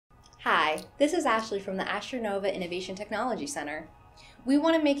Hi, this is Ashley from the Astronova Innovation Technology Center. We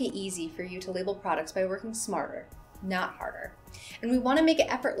want to make it easy for you to label products by working smarter, not harder. And we want to make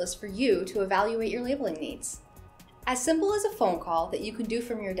it effortless for you to evaluate your labeling needs. As simple as a phone call that you can do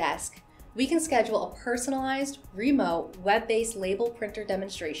from your desk, we can schedule a personalized, remote, web-based label printer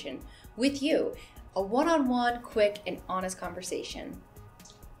demonstration with you, a one-on-one, quick, and honest conversation.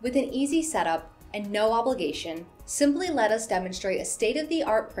 With an easy setup and no obligation, simply let us demonstrate a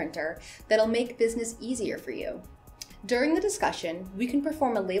state-of-the-art printer that'll make business easier for you. During the discussion, we can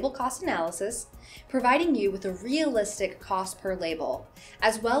perform a label cost analysis, providing you with a realistic cost per label,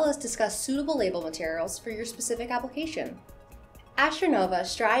 as well as discuss suitable label materials for your specific application. Astronova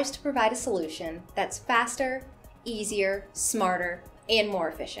strives to provide a solution that's faster, easier, smarter, and more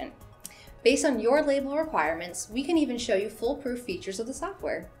efficient. Based on your label requirements, we can even show you foolproof features of the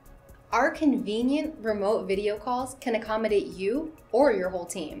software. Our convenient remote video calls can accommodate you or your whole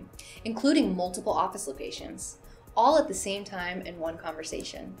team, including multiple office locations, all at the same time in one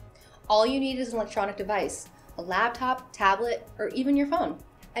conversation. All you need is an electronic device, a laptop, tablet, or even your phone.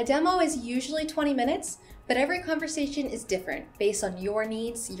 A demo is usually 20 minutes, but every conversation is different based on your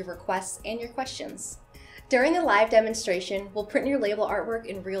needs, your requests, and your questions. During the live demonstration, we'll print your label artwork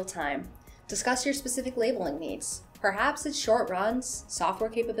in real time, discuss your specific labeling needs. Perhaps it's short runs, software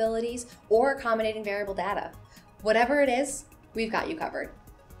capabilities, or accommodating variable data. Whatever it is, we've got you covered.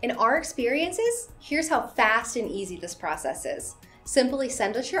 In our experiences, here's how fast and easy this process is. Simply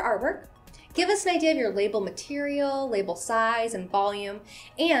send us your artwork, give us an idea of your label material, label size, and volume,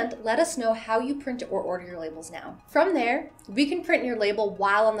 and let us know how you print or order your labels now. From there, we can print your label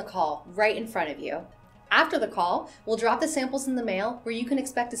while on the call, right in front of you. After the call, we'll drop the samples in the mail where you can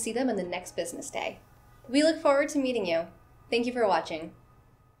expect to see them in the next business day. We look forward to meeting you. Thank you for watching.